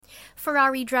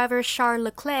Ferrari driver Charles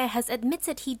Leclerc has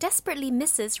admitted he desperately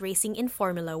misses racing in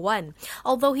Formula One.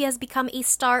 Although he has become a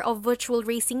star of virtual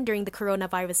racing during the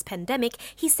coronavirus pandemic,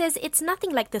 he says it's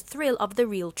nothing like the thrill of the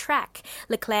real track.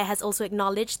 Leclerc has also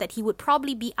acknowledged that he would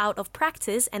probably be out of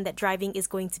practice and that driving is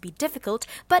going to be difficult,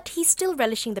 but he's still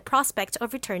relishing the prospect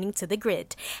of returning to the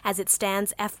grid. As it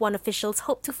stands, F1 officials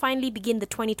hope to finally begin the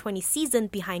 2020 season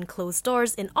behind closed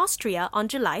doors in Austria on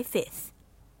July 5th.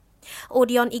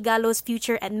 Odion Ighalo's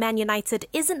future at Man United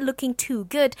isn't looking too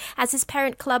good as his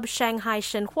parent club Shanghai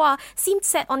Shenhua seemed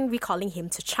set on recalling him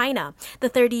to China. The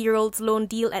 30-year-old's loan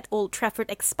deal at Old Trafford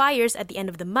expires at the end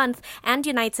of the month, and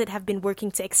United have been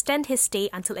working to extend his stay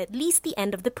until at least the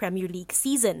end of the Premier League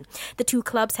season. The two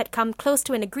clubs had come close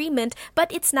to an agreement,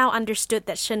 but it's now understood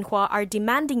that Shenhua are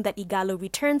demanding that Ighalo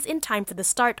returns in time for the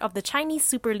start of the Chinese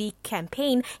Super League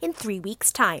campaign in 3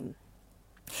 weeks' time.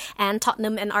 And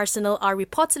Tottenham and Arsenal are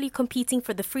reportedly competing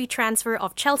for the free transfer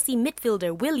of Chelsea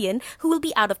midfielder Willian, who will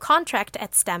be out of contract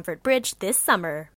at Stamford Bridge this summer.